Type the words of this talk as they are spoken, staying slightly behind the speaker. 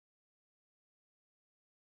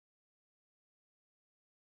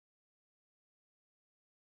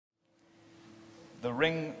The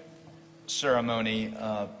ring ceremony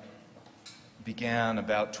began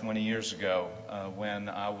about 20 years ago when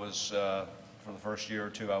I was, for the first year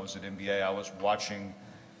or two I was at MBA, I was watching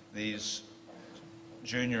these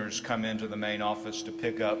juniors come into the main office to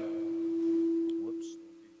pick up, whoops,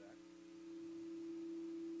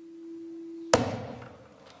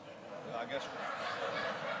 I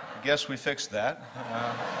guess we fixed that.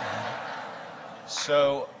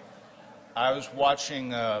 So I was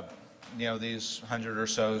watching these 100 or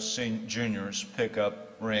so juniors pick up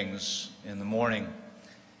rings in the morning,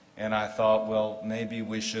 and I thought, well, maybe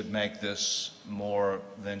we should make this more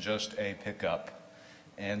than just a pickup.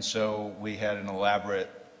 And so we had an elaborate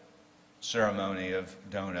ceremony of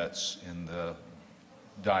donuts in the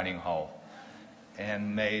dining hall,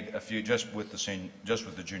 and made a few just with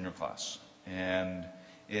the junior class. And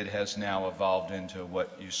it has now evolved into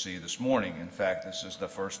what you see this morning. In fact, this is the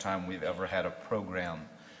first time we've ever had a program.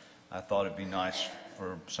 I thought it'd be nice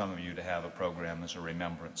for some of you to have a program as a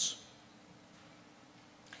remembrance.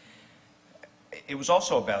 It was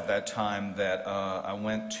also about that time that I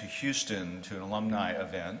went to Houston to an alumni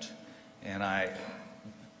event, and I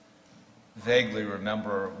vaguely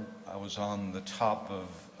remember I was on the top of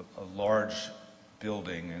a large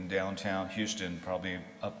building in downtown Houston, probably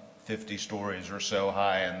up 50 stories or so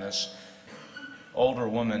high, and this older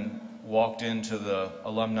woman walked into the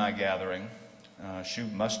alumni gathering. She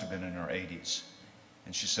must have been in her 80s.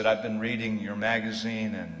 And she said, "I've been reading your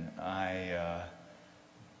magazine, and I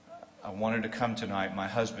wanted to come tonight. My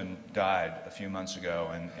husband died a few months ago,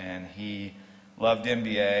 and he loved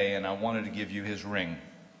MBA, and I wanted to give you his ring."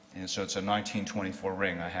 And so it's a 1924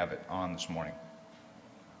 ring. I have it on this morning.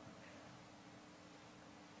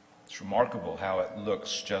 It's remarkable how it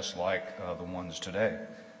looks just like the ones today.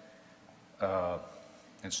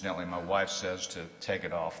 Incidentally, my wife says to take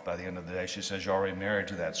it off by the end of the day. She says, "You're already married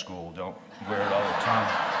to that school. Don't wear it all the time."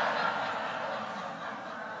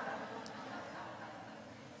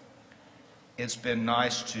 It's been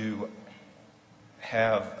nice to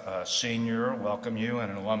have a senior welcome you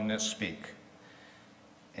and an alumnus speak.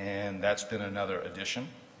 And that's been another addition.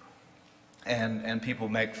 And people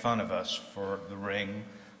make fun of us for the ring.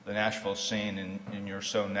 The Nashville scene in You're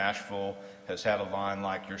So Nashville has had a line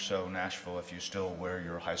like, "You're so Nashville if you still wear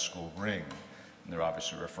your high school ring." And they're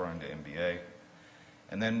obviously referring to MBA.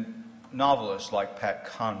 And then novelists like Pat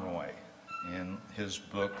Conroy, in his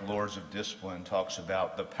book Lords of Discipline, talks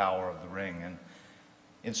about the power of the ring. And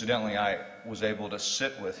incidentally, I was able to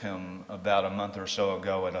sit with him about a month or so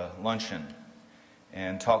ago at a luncheon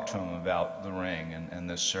and talk to him about the ring and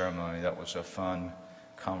this ceremony. That was a fun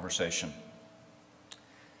conversation.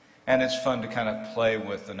 And it's fun to kind of play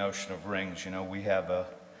with the notion of rings. You know, we have a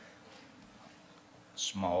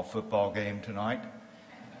small football game tonight,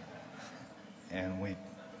 and we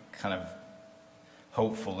kind of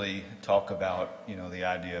hopefully talk about, the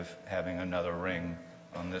idea of having another ring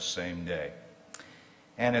on this same day.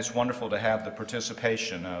 And it's wonderful to have the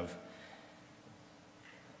participation of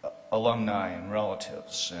alumni and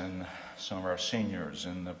relatives and some of our seniors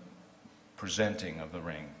in the presenting of the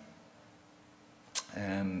ring.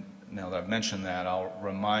 And now that I've mentioned that, I'll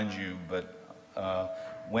remind you, but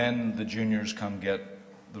when the juniors come get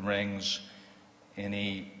the rings,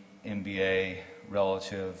 any MBA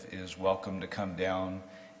relative is welcome to come down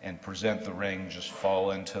and present the ring. Just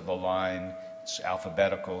fall into the line. It's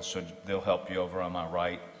alphabetical, so they'll help you over on my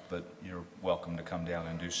right, but you're welcome to come down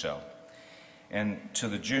and do so. And to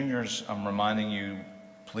the juniors, I'm reminding you,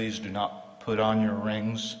 please do not put on your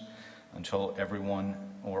rings until everyone,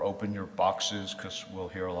 or open your boxes, because we'll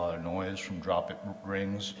hear a lot of noise from drop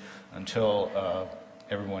rings, until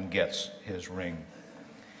everyone gets his ring.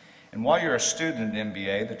 And while you're a student at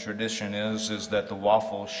MBA, the tradition is that the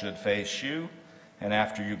waffle should face you, and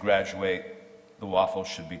after you graduate, the waffle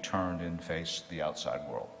should be turned and face the outside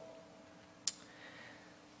world.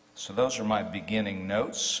 So those are my beginning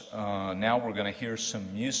notes. Now we're going to hear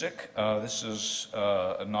some music. This is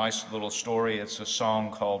a nice little story. It's a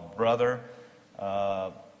song called Brother.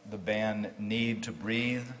 The band Need to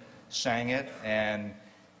Breathe sang it, and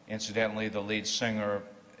incidentally, the lead singer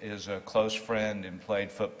is a close friend and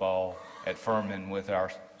played football at Furman with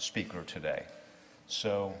our speaker today.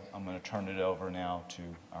 So I'm going to turn it over now to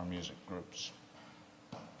our music groups.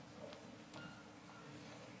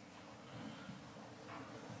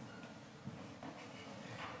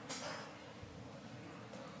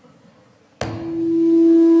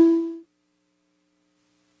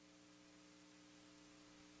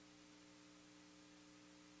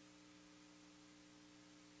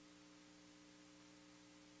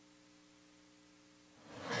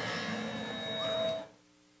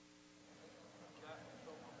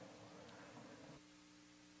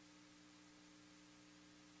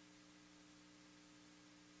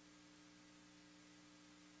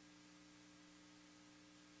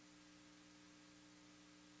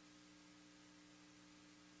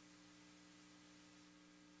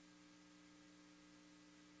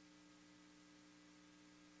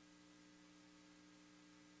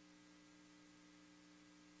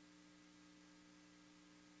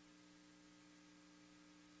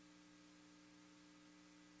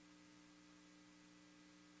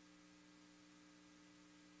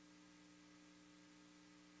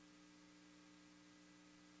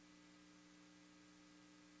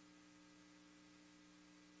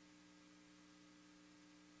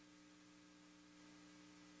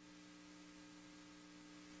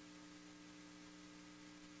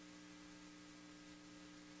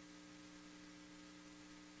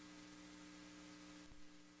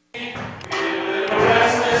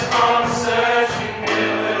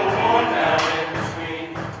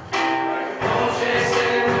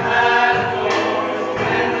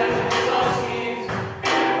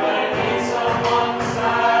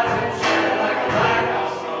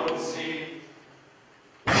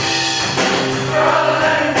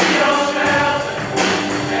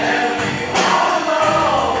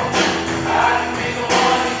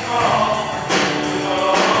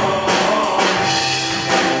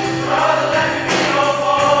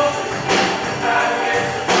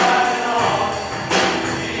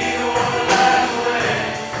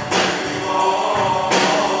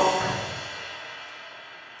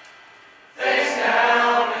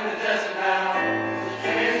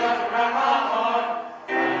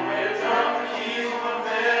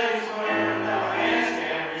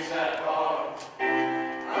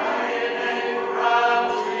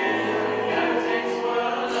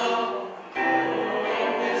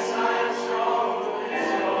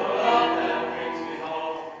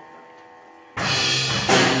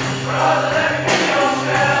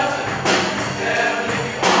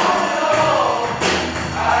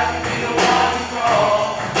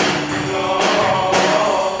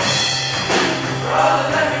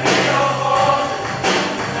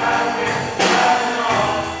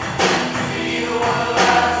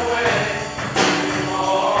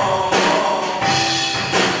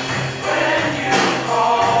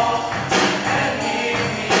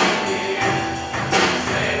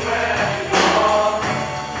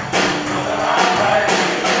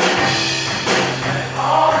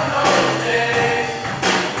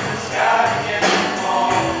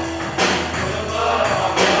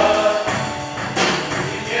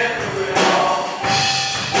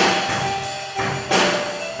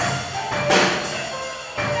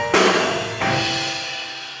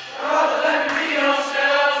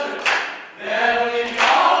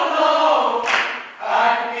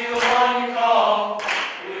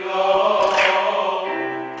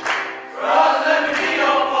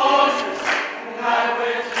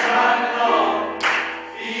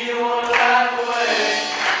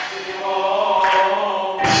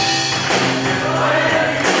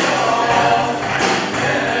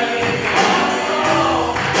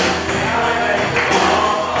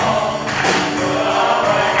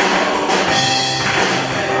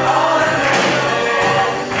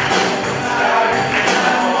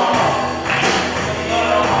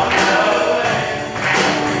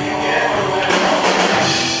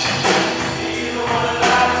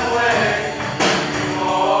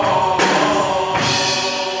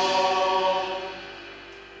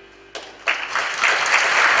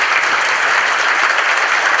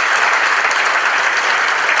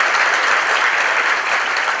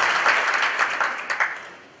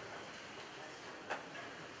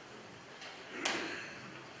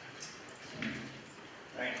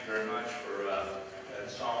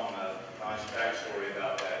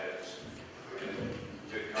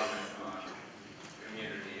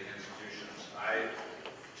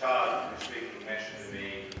 Todd, who's speaking,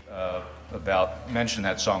 mentioned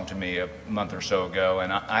that song to me a month or so ago,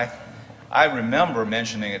 and I remember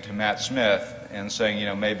mentioning it to Matt Smith and saying, you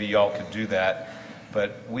know, maybe y'all could do that,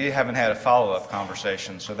 but we haven't had a follow-up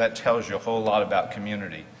conversation, so that tells you a whole lot about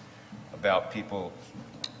community, about people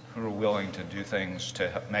who are willing to do things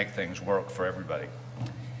to make things work for everybody.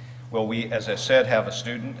 Well, we, as I said, have a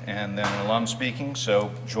student and then an alum speaking,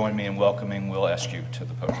 so join me in welcoming Will Eskew to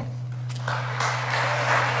the podium.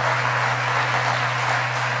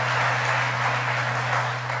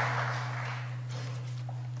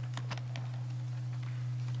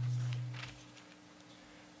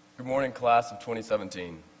 Good morning, class of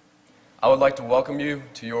 2017. I would like to welcome you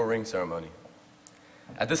to your ring ceremony.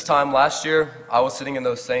 At this time last year, I was sitting in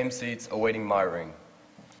those same seats awaiting my ring.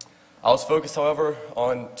 I was focused, however,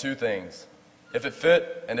 on two things: if it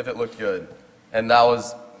fit and if it looked good. And that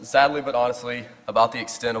was, sadly but honestly, about the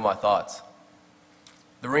extent of my thoughts.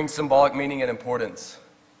 The ring's symbolic meaning and importance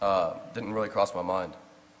didn't really cross my mind.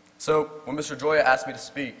 So when Mr. Joya asked me to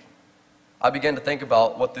speak, I began to think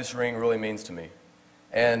about what this ring really means to me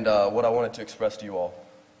and what I wanted to express to you all.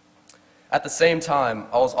 At the same time,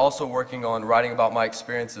 I was also working on writing about my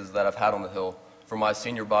experiences that I've had on the Hill for my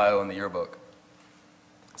senior bio in the yearbook.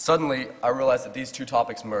 Suddenly, I realized that these two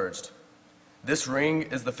topics merged. This ring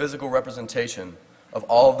is the physical representation of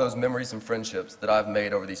all of those memories and friendships that I've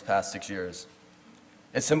made over these past 6 years.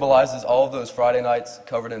 It symbolizes all of those Friday nights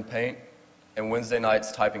covered in paint and Wednesday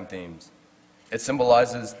nights typing themes. It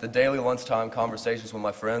symbolizes the daily lunchtime conversations with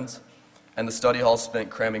my friends and the study hall spent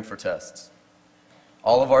cramming for tests.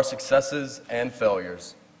 All of our successes and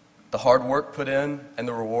failures, the hard work put in and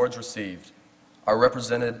the rewards received, are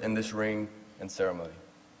represented in this ring and ceremony.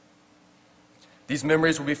 These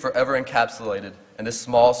memories will be forever encapsulated in this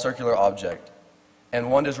small circular object, and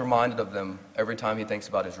one is reminded of them every time he thinks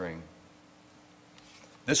about his ring.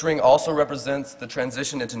 This ring also represents the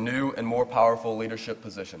transition into new and more powerful leadership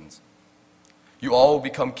positions. You all will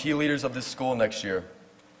become key leaders of this school next year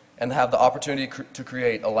and have the opportunity to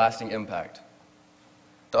create a lasting impact.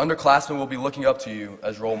 The underclassmen will be looking up to you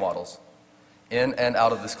as role models in and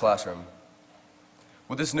out of this classroom.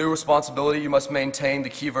 With this new responsibility, you must maintain the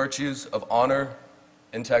key virtues of honor,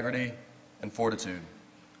 integrity, and fortitude,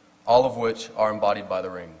 all of which are embodied by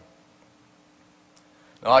the ring.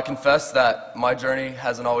 Now, I confess that my journey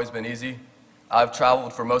hasn't always been easy. I've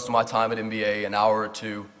traveled for most of my time at MBA an hour or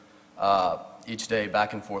two each day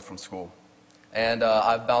back and forth from school. And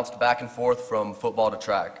I've bounced back and forth from football to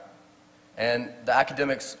track. And the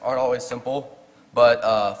academics aren't always simple,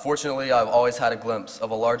 but fortunately I've always had a glimpse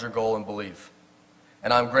of a larger goal and belief.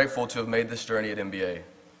 And I'm grateful to have made this journey at MBA.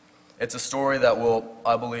 It's a story that will,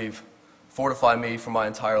 I believe, fortify me for my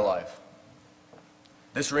entire life.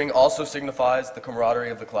 This ring also signifies the camaraderie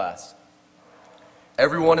of the class.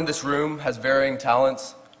 Everyone in this room has varying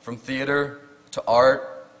talents, from theater to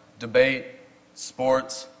art, debate,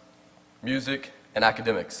 sports, music, and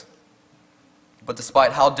academics. But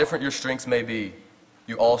despite how different your strengths may be,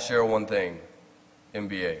 you all share one thing: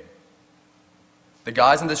 MBA. The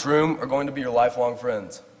guys in this room are going to be your lifelong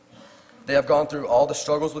friends. They have gone through all the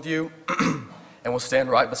struggles with you and will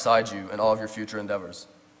stand right beside you in all of your future endeavors.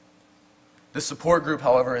 This support group,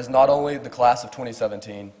 however, is not only the class of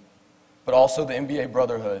 2017, but also the MBA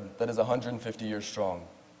brotherhood that is 150 years strong.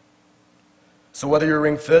 So whether your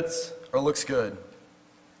ring fits or looks good,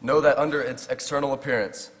 know that under its external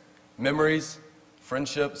appearance, memories,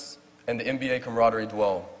 friendships, and the MBA camaraderie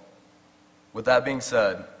dwell. With that being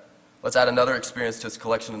said, let's add another experience to its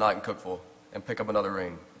collection tonight in Cookeville and pick up another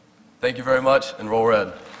ring. Thank you very much, and roll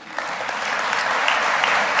red.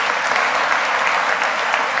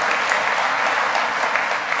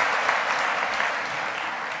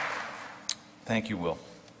 Thank you, Will.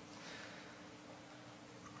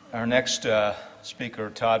 Our next speaker,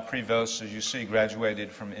 Todd Prevost, as you see,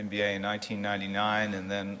 graduated from MBA in 1999 and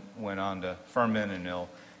then went on to Furman, and he'll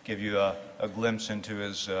give you a glimpse into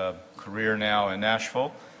his career now in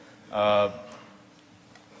Nashville. Some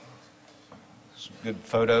good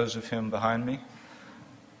photos of him behind me.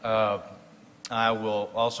 I will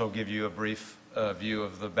also give you a brief view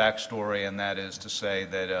of the backstory, and that is to say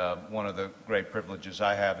that one of the great privileges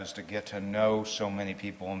I have is to get to know so many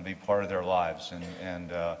people and be part of their lives.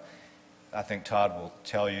 And I think Todd will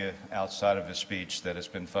tell you outside of his speech that it's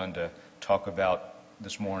been fun to talk about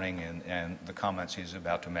this morning and the comments he's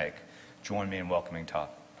about to make. Join me in welcoming Todd.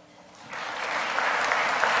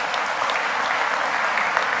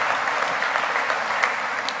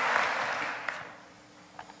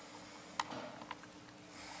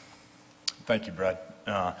 Thank you, Brad.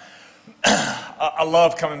 I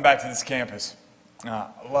love coming back to this campus. I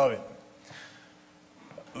love it.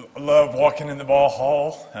 love walking in the ball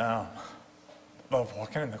hall. Love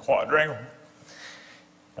walking in the quadrangle.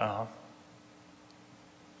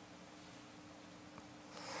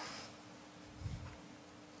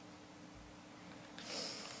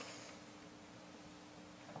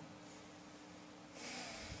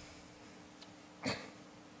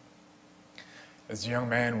 As a young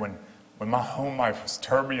man, when my home life was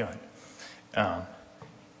turbulent,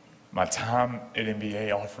 my time at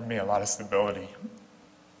MBA offered me a lot of stability.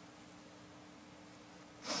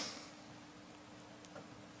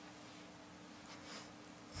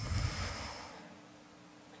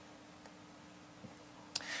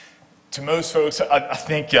 To most folks, I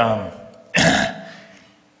think on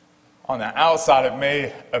the outside it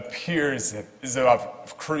may appear as though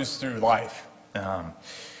I've cruised through life.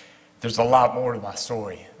 There's a lot more to my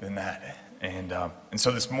story than that. And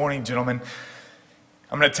so this morning, gentlemen,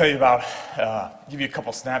 I'm going to tell you about, give you a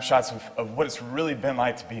couple snapshots of what it's really been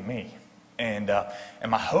like to be me. And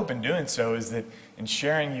my hope in doing so is that in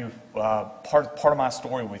sharing you part of my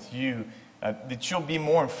story with you, that you'll be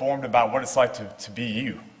more informed about what it's like to be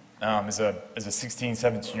you as a 16,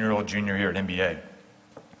 17-year-old junior here at MBA.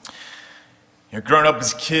 You know, growing up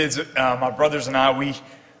as kids, my brothers and I, we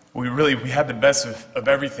had the best of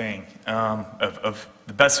everything, of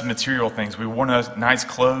the best of material things. We wore nice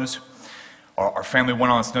clothes. Our family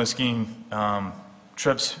went on snow skiing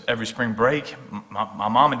trips every spring break. My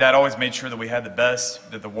mom and dad always made sure that we had the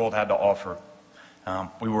best that the world had to offer.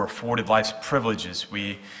 We were afforded life's privileges.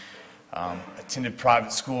 We attended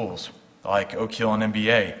private schools like Oak Hill and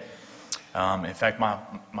MBA. In fact,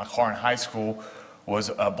 my car in high school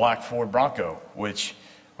was a black Ford Bronco, which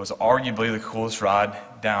was arguably the coolest ride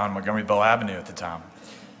down Montgomery Bell Avenue at the time.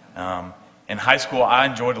 In high school, I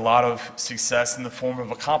enjoyed a lot of success in the form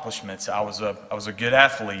of accomplishments. I was a good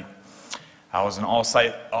athlete. I was an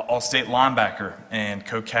all-state linebacker and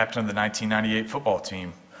co-captain of the 1998 football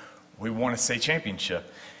team. We won a state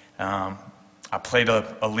championship. I played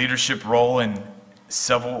a leadership role in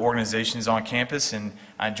several organizations on campus, and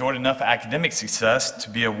I enjoyed enough academic success to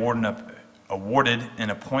be awarded an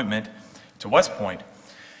appointment to West Point.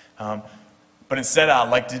 But instead, I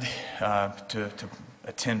elected to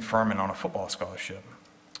attend Furman on a football scholarship.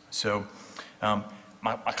 So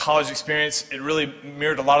my college experience, it really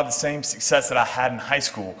mirrored a lot of the same success that I had in high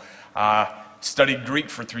school. I studied Greek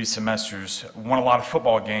for 3 semesters, won a lot of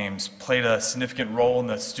football games, played a significant role in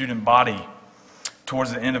the student body.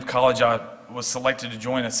 Towards the end of college, I was selected to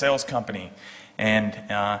join a sales company and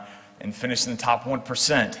finished in the top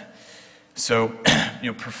 1%. So,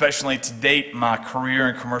 professionally to date, my career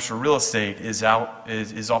in commercial real estate is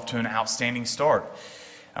off to an outstanding start.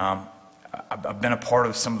 I've been a part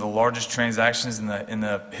of some of the largest transactions in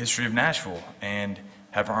the history of Nashville and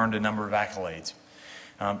have earned a number of accolades.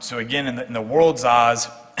 So again, in the world's eyes,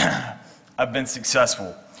 I've been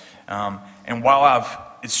successful. And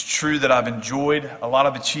while it's true that I've enjoyed a lot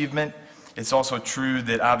of achievement, it's also true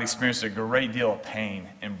that I've experienced a great deal of pain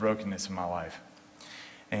and brokenness in my life.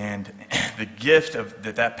 And the gift of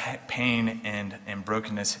that pain and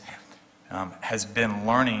brokenness has been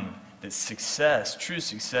learning that success, true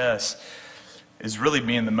success, is really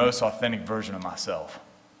being the most authentic version of myself.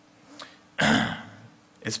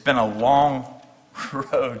 It's been a long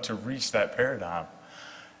road to reach that paradigm.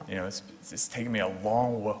 It's taken me a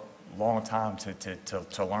long time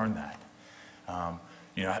to learn that.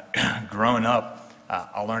 Growing up,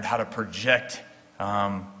 I learned how to project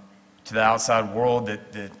to the outside world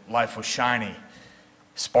that life was shiny,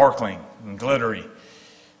 sparkling, and glittery.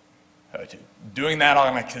 Doing that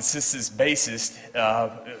on a consistent basis,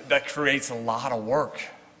 that creates a lot of work,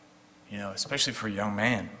 especially for a young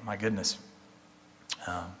man, my goodness.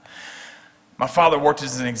 My father worked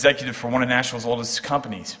as an executive for one of Nashville's oldest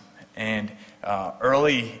companies, and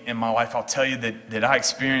early in my life, I'll tell you that I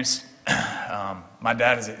experienced my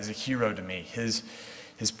dad as a hero to me. His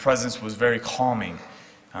presence was very calming.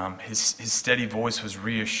 His steady voice was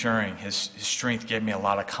reassuring. His strength gave me a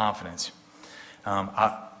lot of confidence.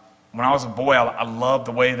 When I was a boy, I loved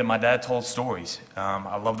the way that my dad told stories.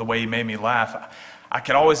 I loved the way he made me laugh. I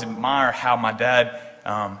could always admire how my dad,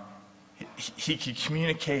 he could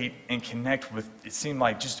communicate and connect with, it seemed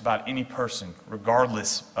like, just about any person,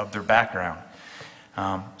 regardless of their background.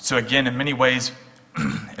 So again, in many ways,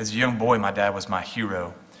 as a young boy, my dad was my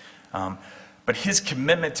hero. But his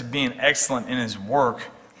commitment to being excellent in his work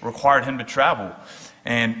required him to travel.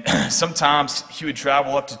 And sometimes he would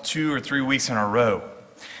travel up to 2 or 3 weeks in a row.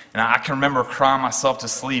 And I can remember crying myself to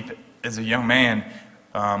sleep as a young man,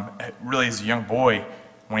 really as a young boy,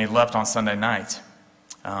 when he left on Sunday nights.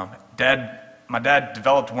 My dad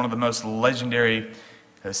developed one of the most legendary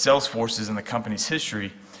sales forces in the company's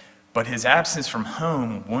history, But his absence from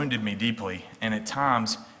home wounded me deeply and at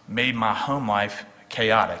times made my home life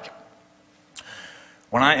chaotic.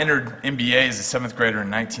 When I entered MBA as a 7th grader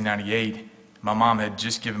in 1998, my mom had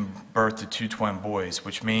just given birth to 2 twin boys,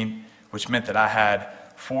 which meant that I had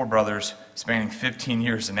 4 brothers spanning 15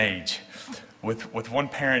 years in age, with one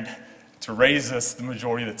parent to raise us the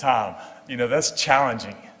majority of the time. You know, that's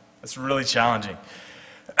challenging. That's really challenging.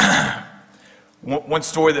 One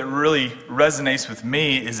story that really resonates with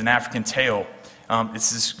me is an African tale.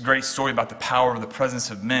 It's this great story about the power of the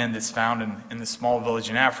presence of men that's found in this small village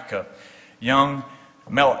in Africa. Young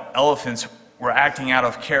male elephants were acting out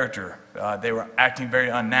of character. They were acting very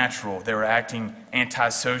unnatural. They were acting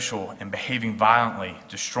antisocial and behaving violently,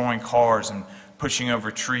 destroying cars and pushing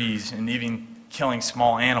over trees and even killing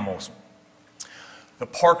small animals. The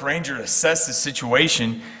park ranger assessed the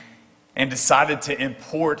situation and decided to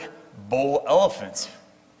import bull elephants.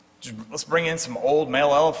 Let's bring in some old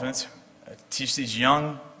male elephants, teach these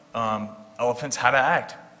young elephants how to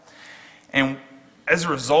act. And as a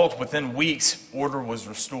result, within weeks, order was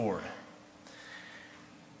restored.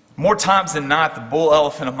 More times than not, the bull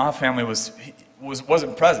elephant of my family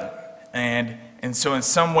wasn't present. And so in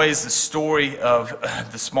some ways, the story of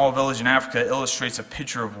the small village in Africa illustrates a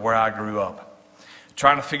picture of where I grew up.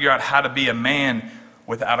 Trying to figure out how to be a man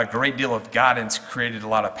without a great deal of guidance created a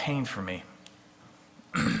lot of pain for me.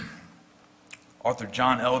 Author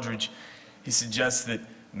John Eldridge, he suggests that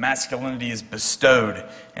masculinity is bestowed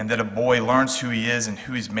and that a boy learns who he is and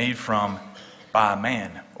who he's made from by a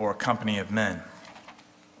man or a company of men.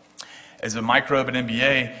 As a microbe at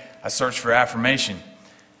MBA, I searched for affirmation.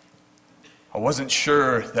 I wasn't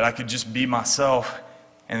sure that I could just be myself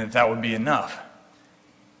and that would be enough.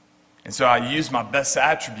 And so I used my best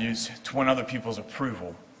attributes to win other people's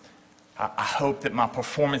approval. I hoped that my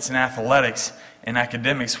performance in athletics and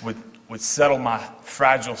academics would settle my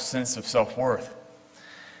fragile sense of self-worth.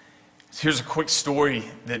 So here's a quick story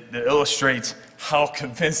that illustrates how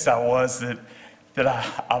convinced I was that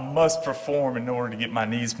I must perform in order to get my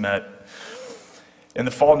needs met. In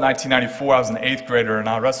the fall of 1994, I was an 8th grader and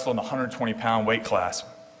I wrestled in a 120-pound weight class.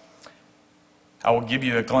 I will give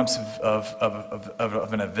you a glimpse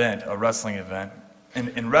of an event, a wrestling event.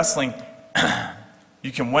 In wrestling,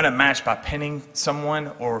 you can win a match by pinning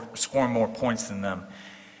someone or scoring more points than them.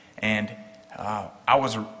 And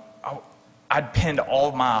I'd pinned all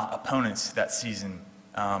of my opponents that season.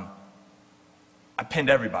 I pinned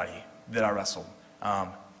everybody that I wrestled. And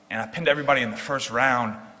I pinned everybody in the first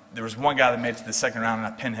round. There was one guy that made it to the second round,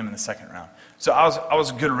 and I pinned him in the second round. So I was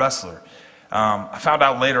a good wrestler. I found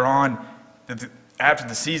out later on that after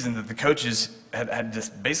the season that the coaches had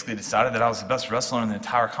just basically decided that I was the best wrestler in the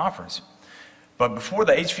entire conference. But before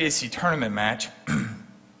the HVAC tournament match,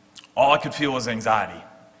 all I could feel was anxiety.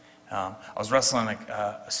 I was wrestling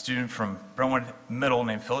a student from Brentwood Middle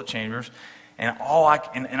named Philip Chambers, and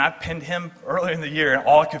I pinned him earlier in the year, and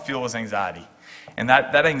all I could feel was anxiety. And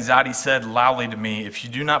that anxiety said loudly to me, if you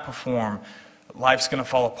do not perform, life's going to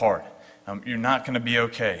fall apart. You're not going to be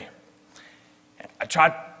okay. I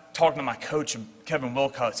tried talking to my coach, Kevin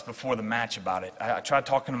Wilcox, before the match about it. I tried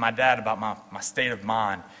talking to my dad about my state of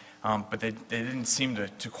mind, but they didn't seem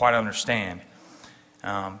to quite understand.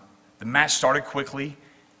 The match started quickly,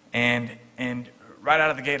 and right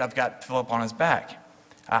out of the gate, I've got Philip on his back.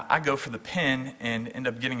 I go for the pin and end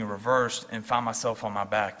up getting it reversed and find myself on my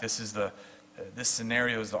back. This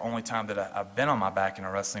scenario is the only time that I've been on my back in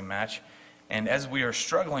a wrestling match. And as we are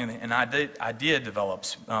struggling, an idea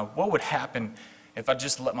develops. What would happen if I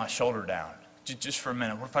just let my shoulder down, just for a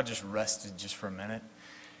minute? What if I just rested just for a minute?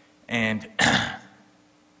 And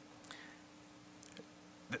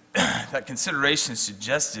that consideration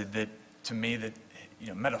suggested that to me that,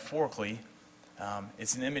 metaphorically,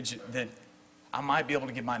 it's an image that I might be able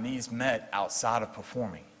to get my needs met outside of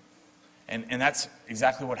performing. And that's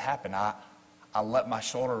exactly what happened. I let my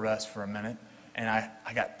shoulder rest for a minute, and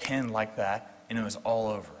I got pinned like that, and it was all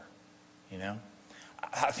over,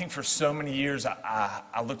 I think for so many years,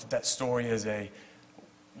 I looked at that story as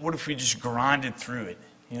what if we just grinded through it?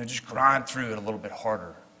 Just grind through it a little bit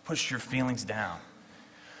harder. Push your feelings down.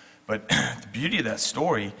 But the beauty of that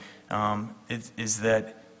story is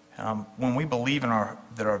that when we believe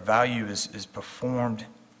that our value is performed,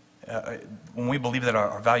 when we believe that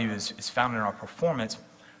our value is found in our performance,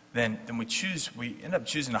 then we end up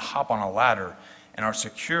choosing to hop on a ladder, and our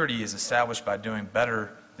security is established by doing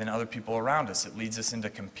better than other people around us. It leads us into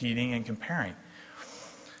competing and comparing.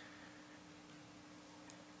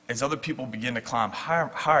 As other people begin to climb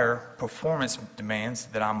higher performance demands,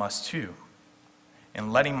 that I must too.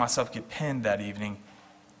 And letting myself get pinned that evening,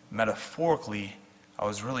 metaphorically, I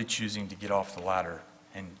was really choosing to get off the ladder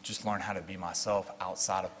and just learn how to be myself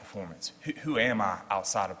outside of performance. Who am I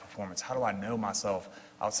outside of performance? How do I know myself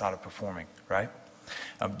outside of performing, right?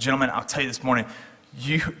 Gentlemen, I'll tell you this morning,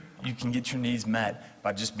 you can get your needs met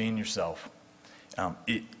by just being yourself.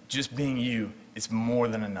 Just being you is more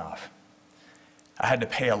than enough. I had to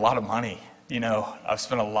pay a lot of money. I've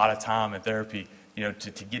spent a lot of time in therapy,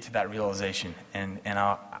 to get to that realization. And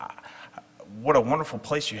what a wonderful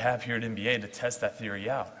place you have here at MBA to test that theory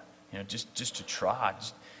out. Just to try,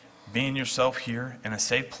 just being yourself here in a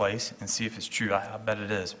safe place and see if it's true. I bet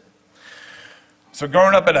it is. So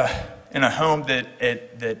growing up in a home that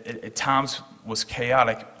at times was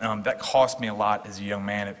chaotic, that cost me a lot as a young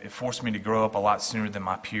man. It forced me to grow up a lot sooner than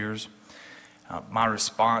my peers. My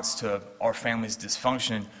response to our family's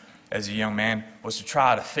dysfunction as a young man was to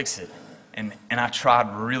try to fix it. And I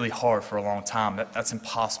tried really hard for a long time. That's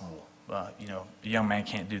impossible. A young man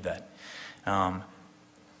can't do that.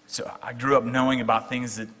 So I grew up knowing about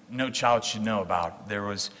things that no child should know about.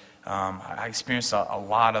 I experienced a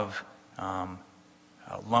lot of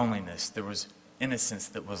loneliness. There was innocence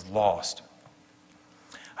that was lost.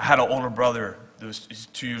 I had an older brother that was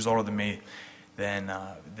 2 years older than me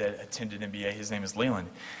that attended MBA. His name is Leland.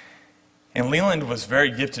 And Leland was very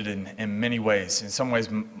gifted in many ways, in some ways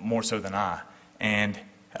more so than I. And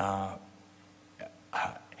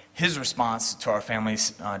his response to our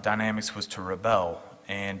family's dynamics was to rebel.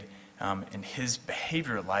 And his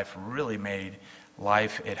behavior at life really made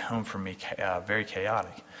life at home for me very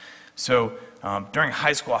chaotic. So during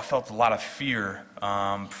high school, I felt a lot of fear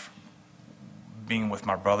being with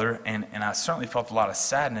my brother, and I certainly felt a lot of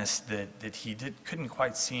sadness that he couldn't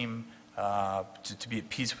quite seem to be at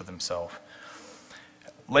peace with himself.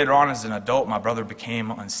 Later on as an adult, my brother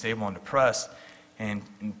became unstable and depressed, and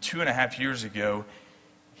 2.5 years ago,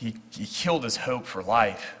 he killed his hope for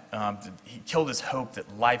life. He killed his hope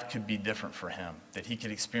that life could be different for him, that he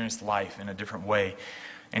could experience life in a different way,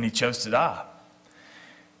 and he chose to die.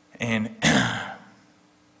 And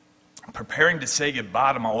preparing to say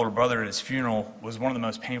goodbye to my older brother at his funeral was one of the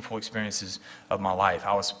most painful experiences of my life.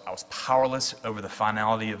 I was powerless over the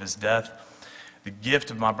finality of his death. The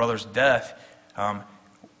gift of my brother's death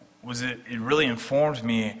it really informed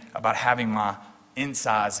me about having my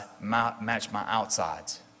insides match my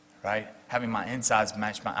outsides, right? Having my insides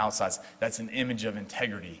match my outsides. That's an image of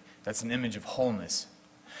integrity. That's an image of wholeness.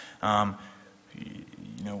 When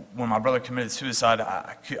my brother committed suicide,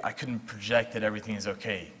 I couldn't project that everything is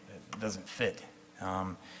okay. It doesn't fit.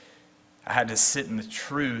 I had to sit in the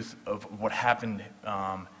truth of what happened,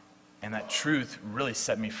 and that truth really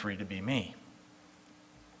set me free to be me.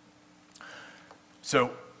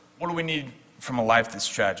 So, what do we need from a life that's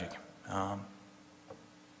tragic?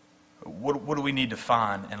 What do we need to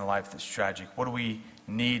find in a life that's tragic? What do we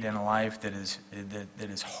need in a life that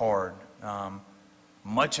is hard?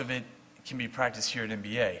 Much of it can be practiced here at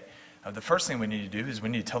MBA. The first thing we need to do is we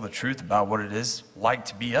need to tell the truth about what it is like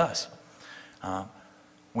to be us.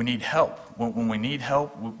 We need help. When we need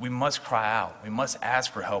help, we must cry out. We must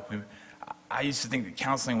ask for help. I used to think that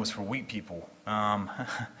counseling was for weak people.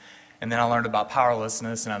 And then I learned about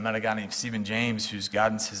powerlessness, and I met a guy named Stephen James whose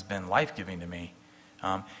guidance has been life-giving to me.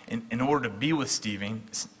 In order to be with Stephen,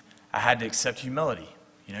 I had to accept humility.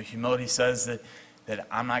 Humility says that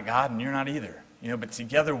I'm not God and you're not either. But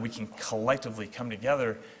together we can collectively come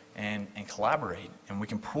together and collaborate, and we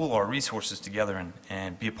can pool our resources together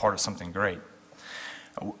and be a part of something great.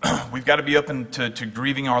 We've got to be open to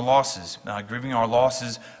grieving our losses. Grieving our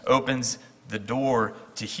losses opens the door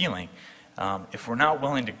to healing. If we're not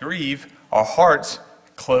willing to grieve, our hearts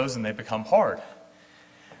close and they become hard.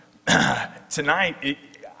 Tonight,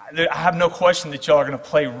 I have no question that y'all are going to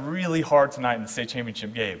play really hard tonight in the state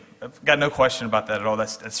championship game. I've got no question about that at all.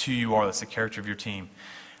 That's who you are. That's the character of your team.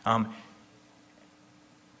 By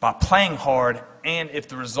playing hard, and if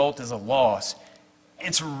the result is a loss,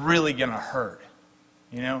 it's really going to hurt.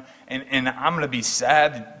 And I'm going to be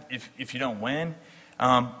sad if you don't win.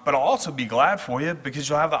 But I'll also be glad for you because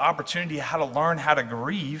you'll have the opportunity how to learn how to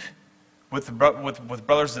grieve with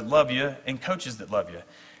brothers that love you and coaches that love you.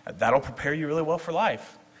 That'll prepare you really well for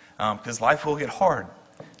life because life will get hard.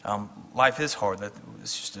 Life is hard.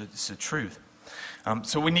 It's the truth.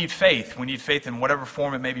 So we need faith. We need faith in whatever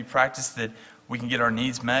form it may be practiced that we can get our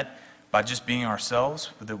needs met by just being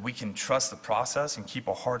ourselves, that we can trust the process and keep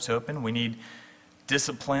our hearts open. We need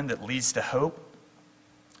discipline that leads to hope.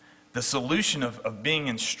 The solution of being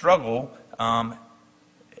in struggle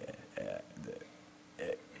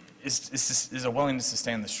is a willingness to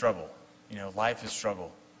stay in the struggle. Life is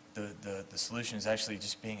struggle. The solution is actually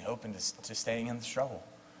just being open to staying in the struggle.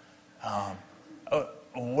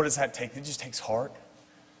 What does that take? It just takes heart.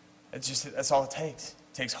 That's all it takes.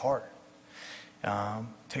 takes heart.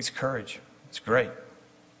 Takes courage. It's great.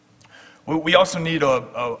 We also need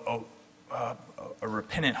a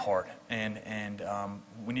repentant heart, and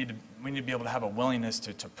we need to be able to have a willingness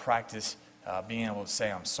to practice being able to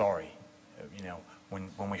say I'm sorry,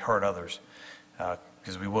 when we hurt others,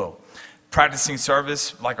 because we will. Practicing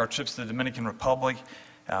service, like our trips to the Dominican Republic,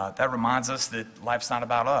 that reminds us that life's not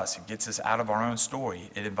about us. It gets us out of our own story.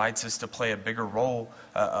 It invites us to play a bigger role,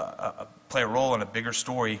 play a role in a bigger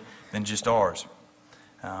story than just ours,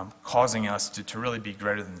 causing us to really be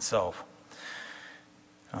greater than self.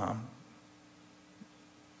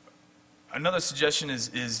 Another suggestion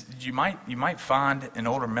is you might find an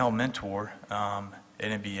older male mentor at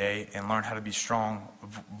MBA and learn how to be strong,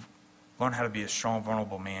 learn how to be a strong,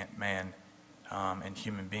 vulnerable man and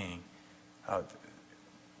human being.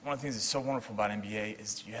 One of the things that's so wonderful about MBA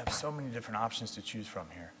is you have so many different options to choose from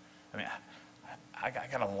here. I mean, I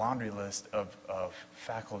got a laundry list of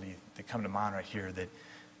faculty that come to mind right here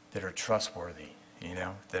that are trustworthy,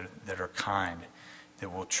 that are kind,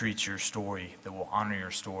 that will treat your story, that will honor your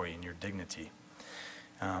story and your dignity.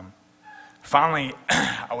 Finally,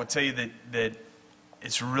 I would tell you that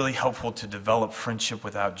it's really helpful to develop friendship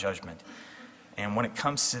without judgment. And when it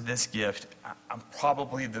comes to this gift, I'm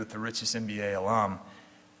probably the richest MBA alum.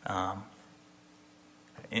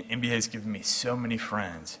 MBA has given me so many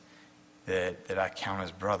friends that I count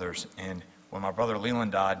as brothers. And when my brother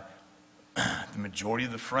Leland died, the majority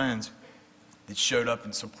of the friends that showed up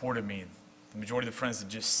and supported me, the majority of the friends that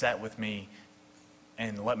just sat with me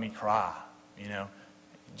and let me cry, and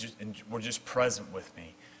were just present with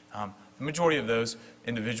me. The majority of those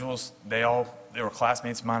individuals, they were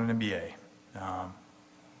classmates of mine in MBA.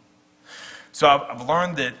 So I've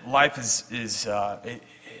learned that life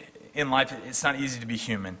in life, it's not easy to be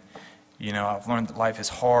human. I've learned that life is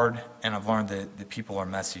hard, and I've learned that people are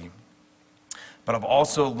messy. But I've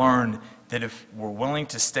also learned that if we're willing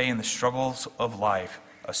to stay in the struggles of life,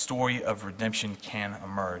 a story of redemption can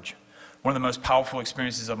emerge. One of the most powerful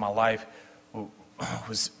experiences of my life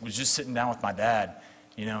was just sitting down with my dad,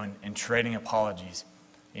 and trading apologies.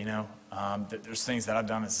 There's things that I've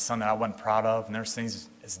done as a son that I wasn't proud of, and there's things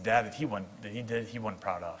as a dad that he wasn't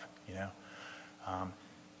proud of.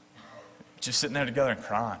 Just sitting there together and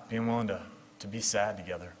crying, being willing to be sad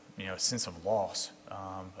together. A sense of loss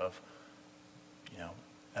of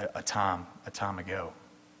a time ago.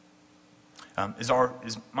 Is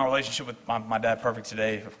my relationship with my dad perfect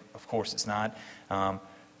today? Of course it's not.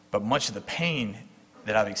 But much of the pain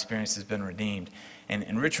that I've experienced has been redeemed.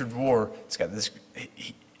 And Richard Rohr, he's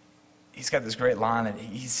got this great line, and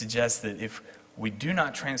he suggests that if we do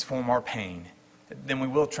not transform our pain, then we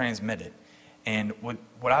will transmit it. And what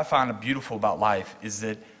I find beautiful about life is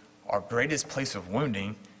that our greatest place of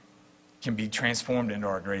wounding can be transformed into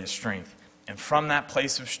our greatest strength. And from that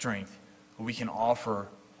place of strength, we can offer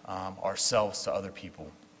ourselves to other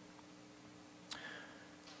people.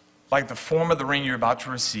 Like the form of the ring you're about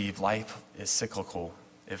to receive, life is cyclical.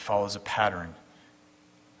 It follows a pattern.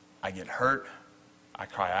 I get hurt, I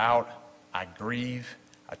cry out, I grieve,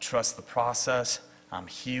 I trust the process, I'm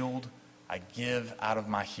healed, I give out of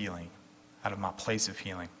my healing, out of my place of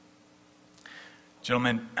healing.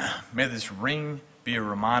 Gentlemen, may this ring be a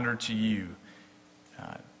reminder to you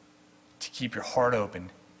to keep your heart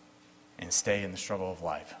open and stay in the struggle of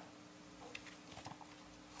life.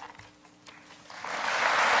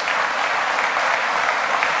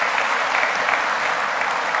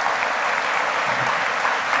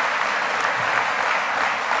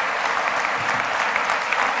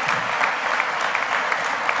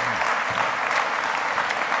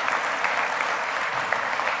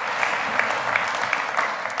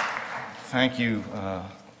 Thank you,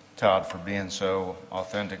 Todd, for being so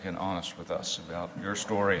authentic and honest with us about your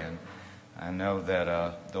story, and I know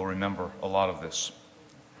that they'll remember a lot of this.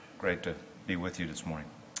 Great to be with you this morning.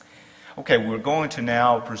 Okay, we're going to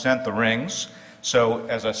now present the rings. So,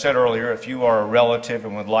 as I said earlier, if you are a relative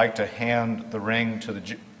and would like to hand the ring to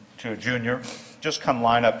a junior, just come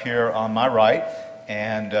line up here on my right,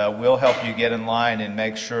 and we'll help you get in line and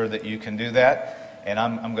make sure that you can do that. And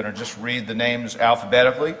I'm going to just read the names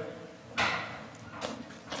alphabetically.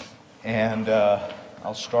 And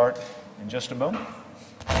I'll start in just a moment.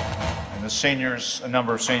 And the seniors, a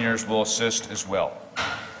number of seniors will assist as well.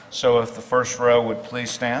 So if the first row would please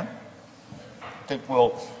stand. I think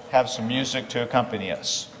we'll have some music to accompany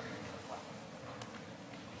us.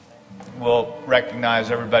 We'll recognize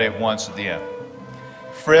everybody at once at the end.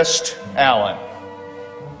 Frist Allen.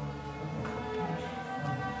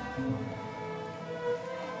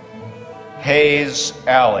 Hayes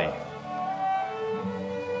Alley.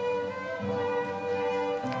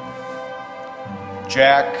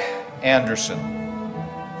 Jack Anderson.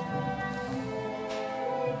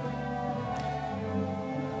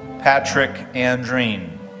 Patrick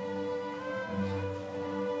Andreen.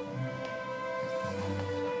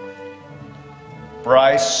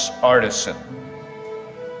 Bryce Artisan.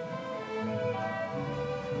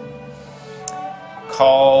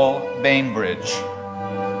 Carl Bainbridge.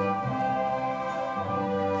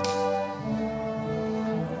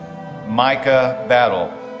 Micah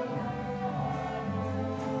Battle.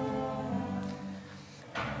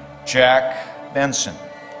 Jack Benson.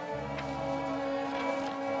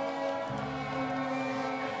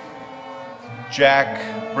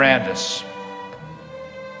 Jack Brandis.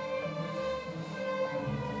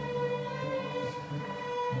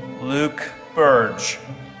 Luke Burge.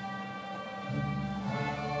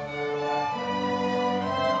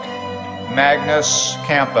 Magnus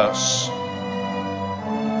Campos.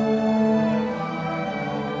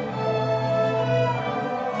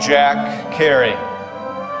 Jack Carey.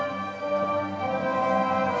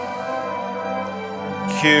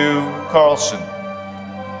 Q Carlson.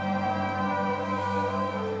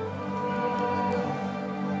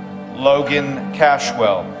 Logan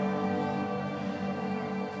Cashwell.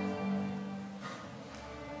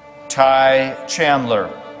 Ty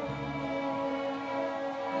Chandler.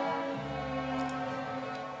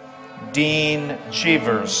 Dean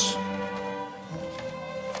Cheevers.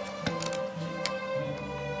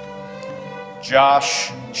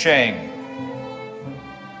 Josh Cheng.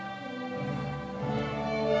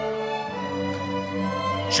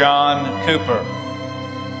 John Cooper.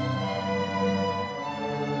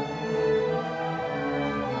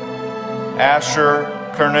 Asher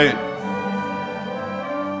Kernut.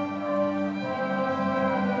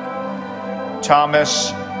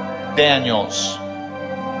 Thomas Daniels.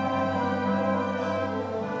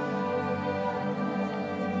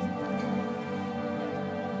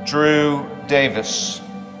 Drew Davis.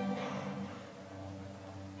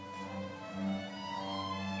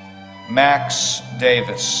 Max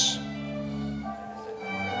Davis.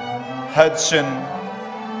 Hudson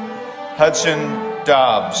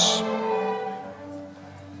Dobbs.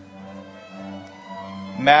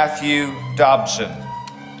 Matthew Dobson.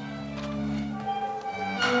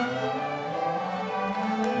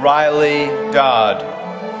 Riley Dodd.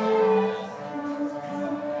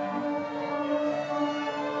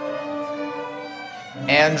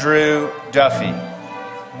 Andrew Duffy.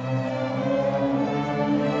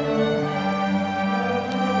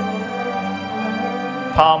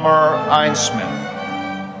 Palmer Einsman.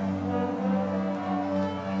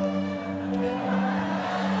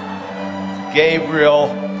 Gabriel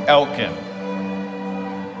Elkin.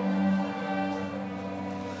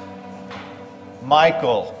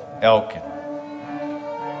 Michael Elkin.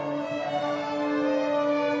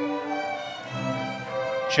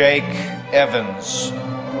 Jake Evans.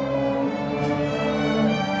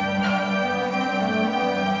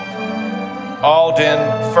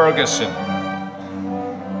 Alden Ferguson.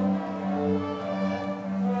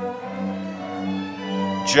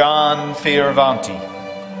 John Fioravanti.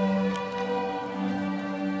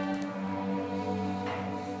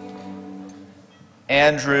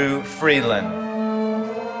 Andrew Freeland.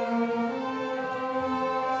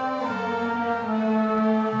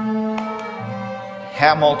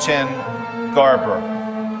 Hamilton Garber.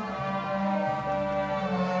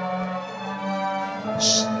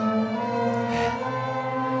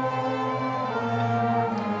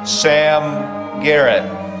 Sam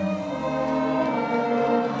Garrett.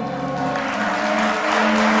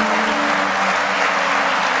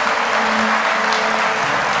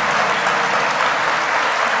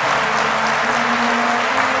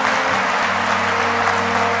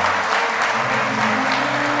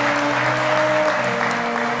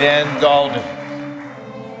 Ben Galden.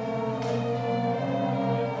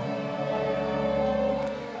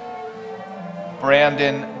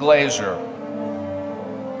 Brandon Glazer.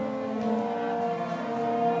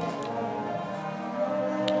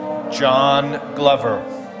 John Glover.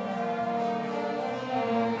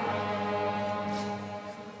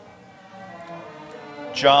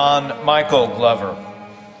 John Michael Glover.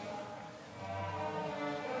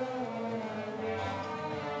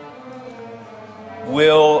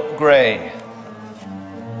 Will Gray.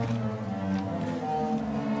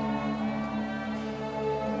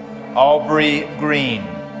 Aubrey Green.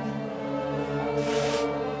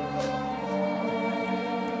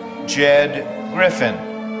 Jed Griffin.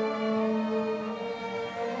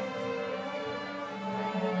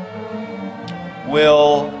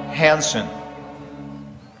 Will Hansen.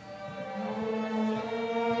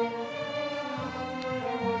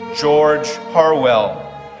 George Harwell.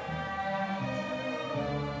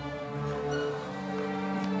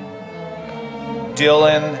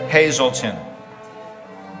 Dylan Hazelton.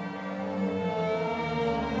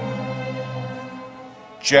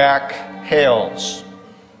 Jack Hales.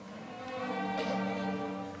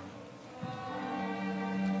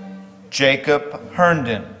 Jacob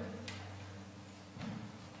Herndon.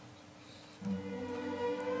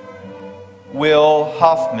 Will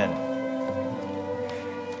Hoffman.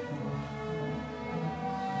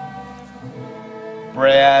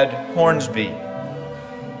 Brad Hornsby.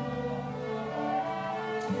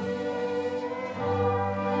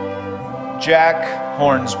 Jack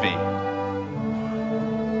Hornsby.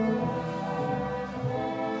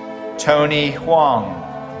 Tony Huang.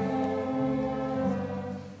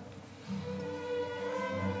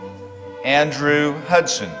 Andrew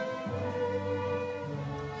Hudson.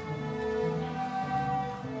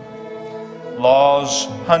 Laws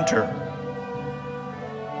Hunter.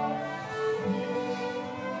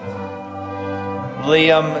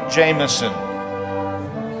 Liam Jameson.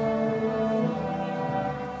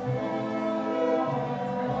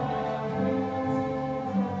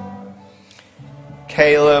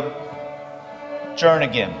 Caleb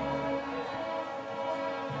Jernigan.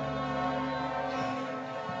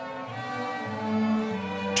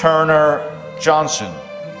 Turner Johnson.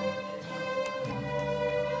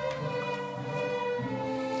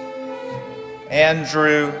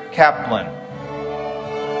 Andrew Kaplan.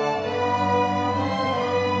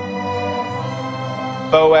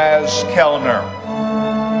 Boaz Kellner.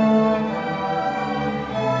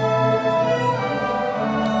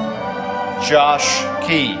 Josh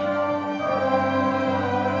Key.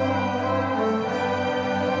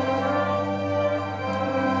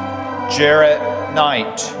 Jarrett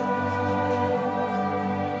Knight.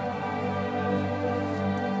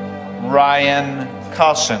 Ryan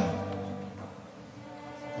Cosson.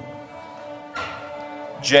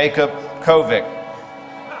 Jacob Kovic.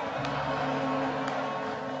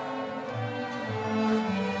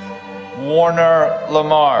 Warner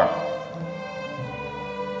Lamar.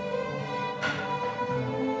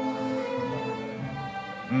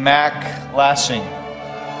 Mac Lassing.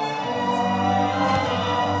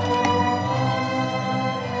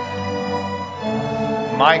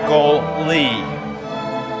 Michael Lee.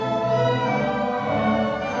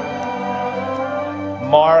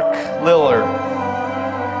 Mark Lillard.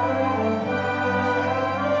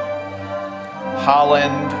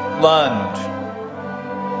 Holland Lund.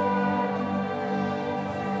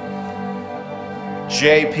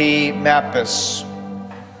 J.P. Mappus.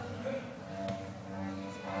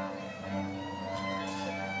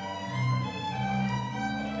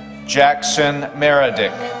 Jackson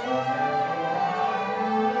Meredick.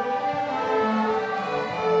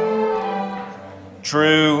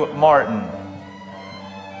 Drew Martin.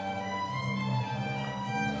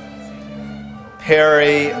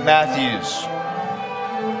 Perry Matthews.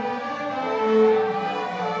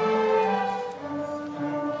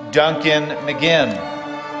 Duncan McGinn.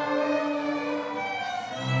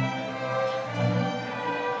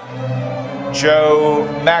 Joe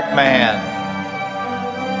McMahon.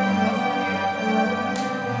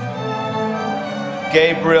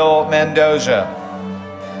 Gabriel Mendoza.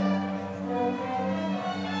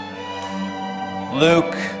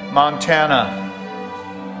 Luke Montana.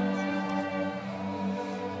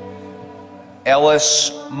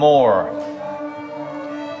 Ellis Moore.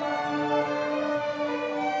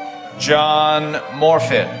 John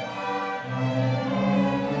Morfitt.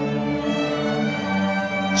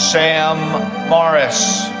 Sam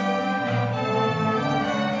Morris.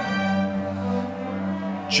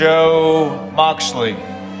 Joe Moxley.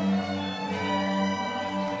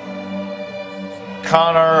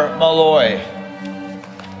 Connor Malloy.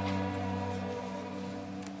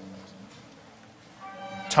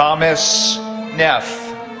 Thomas Neff.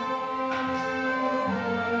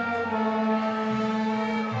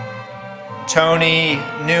 Tony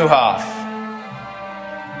Newhoff.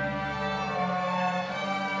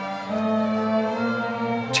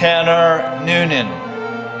 Tanner Noonan.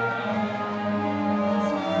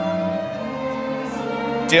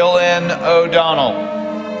 Dylan O'Donnell.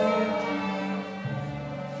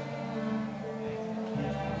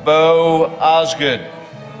 Bo Osgood.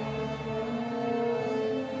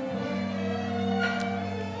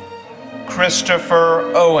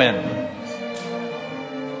 Christopher Owen.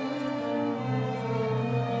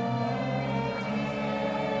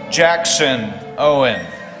 Jackson Owen.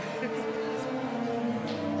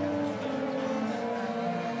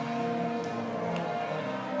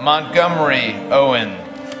 Montgomery Owen.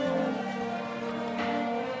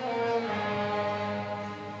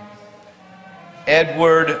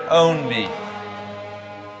 Edward Ownby.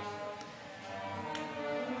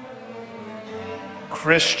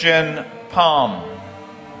 Christian Palm.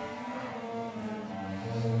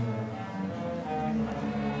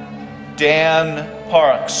 Dan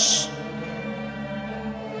Parks.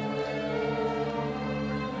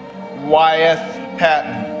 Wyeth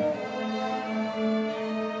Patton.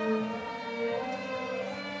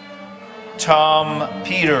 Tom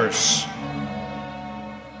Peters.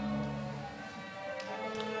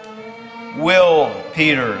 Will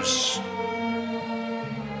Peters.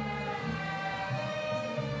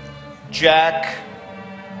 Jack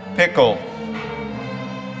Pickle.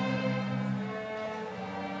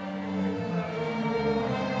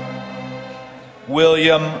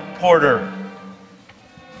 William Porter.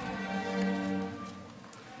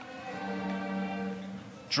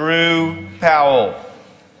 Drew Powell.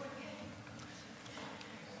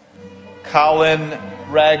 Colin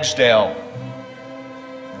Ragsdale.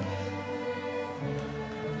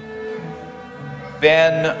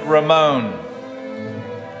 Ben Ramone.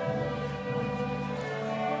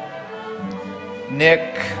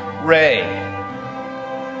 Nick Ray.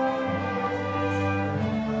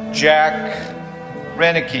 Jack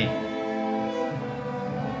Renicky.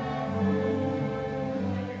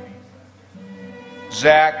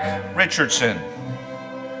 Zach Richardson.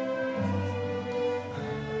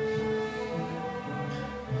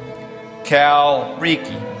 Cal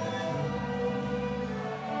Reiki.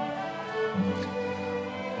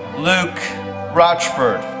 Luke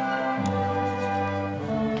Rochford.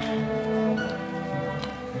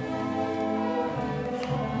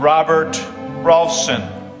 Robert Rolfson.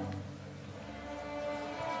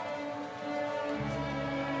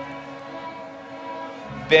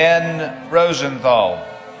 Ben Rosenthal.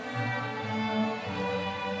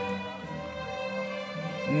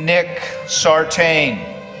 Nick Sartain.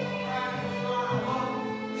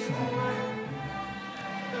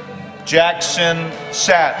 Jackson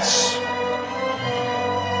Satz.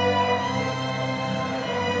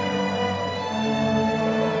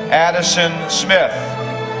 Addison Smith.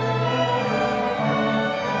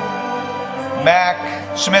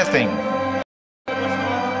 Mac Smithing.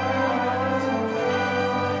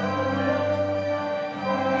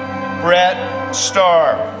 Brett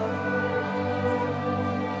Starr.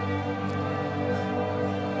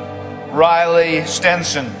 Riley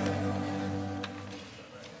Stenson.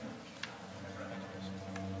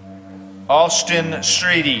 Austin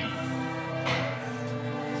Streety.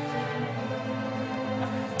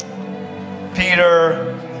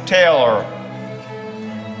 Peter Taylor.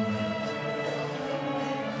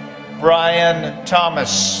 Brian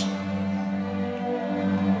Thomas.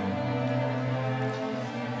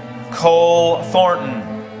 Cole Thornton.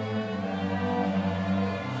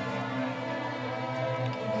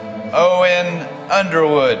 Owen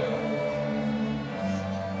Underwood.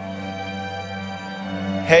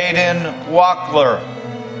 Hayden Wackler.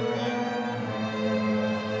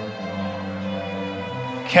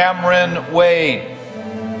 Cameron Wade.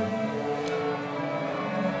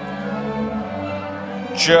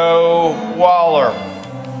 Joe Waller.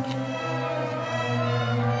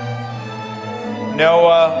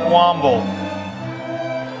 Noah Womble.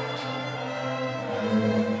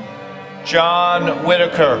 John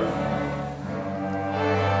Whitaker.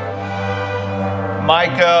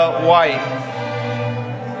 Micah White.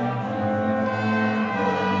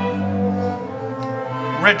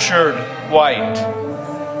 Richard White.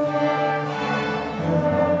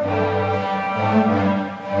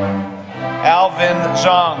 Alvin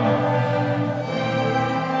Zong.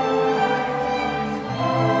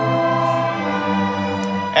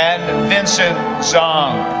 And Vincent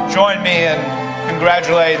Zong. Join me in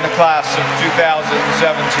congratulating the class of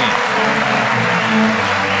 2017.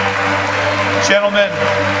 Gentlemen,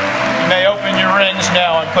 you may open your rings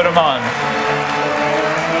now and put them on.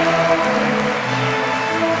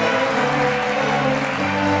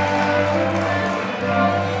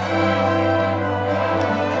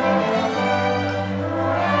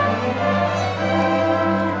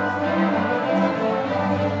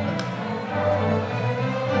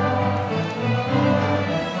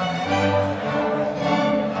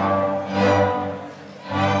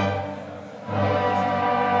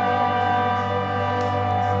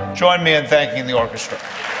 Join me in thanking the orchestra.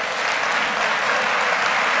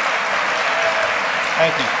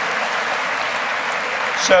 Thank you.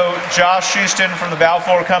 So Josh Houston from the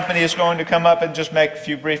Balfour Company is going to come up and just make a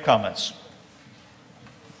few brief comments.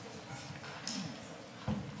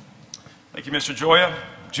 Thank you, Mr. Joya.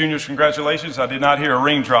 Juniors, congratulations. I did not hear a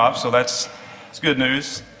ring drop, so that's good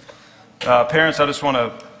news. Parents, I just want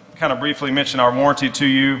to kind of briefly mention our warranty to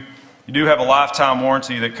you. You do have a lifetime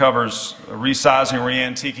warranty that covers resizing,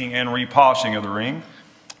 re-antiquing, and repolishing of the ring.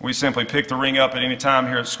 We simply pick the ring up at any time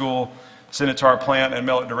here at school, send it to our plant, and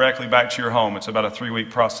mail it directly back to your home. It's about a 3-week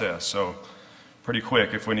process, so pretty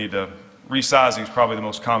quick. If we need to, resizing is probably the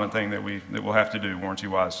most common thing that we'll have to do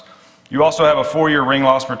warranty-wise. You also have a 4-year ring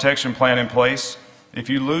loss protection plan in place. If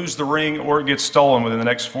you lose the ring or it gets stolen within the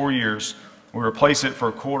next 4 years, we replace it for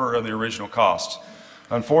a quarter of the original cost.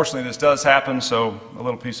 Unfortunately, this does happen, so a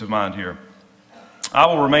little peace of mind here. I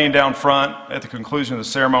will remain down front at the conclusion of the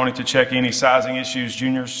ceremony to check any sizing issues,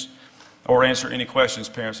 juniors, or answer any questions,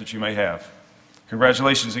 parents, that you may have.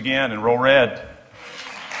 Congratulations again, and roll red.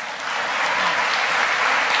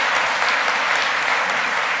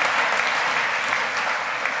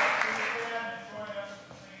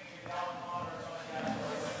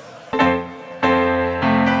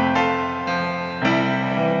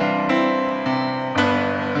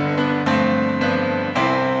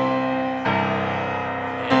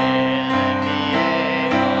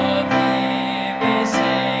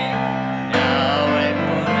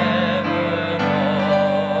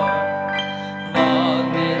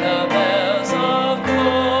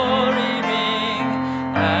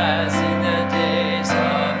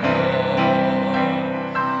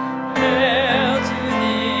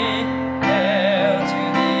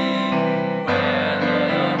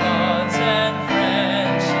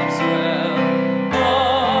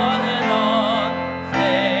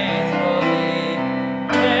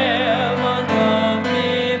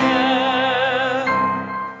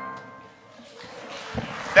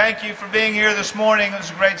 Thank you for being here this morning. It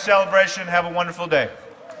was a great celebration. Have a wonderful day.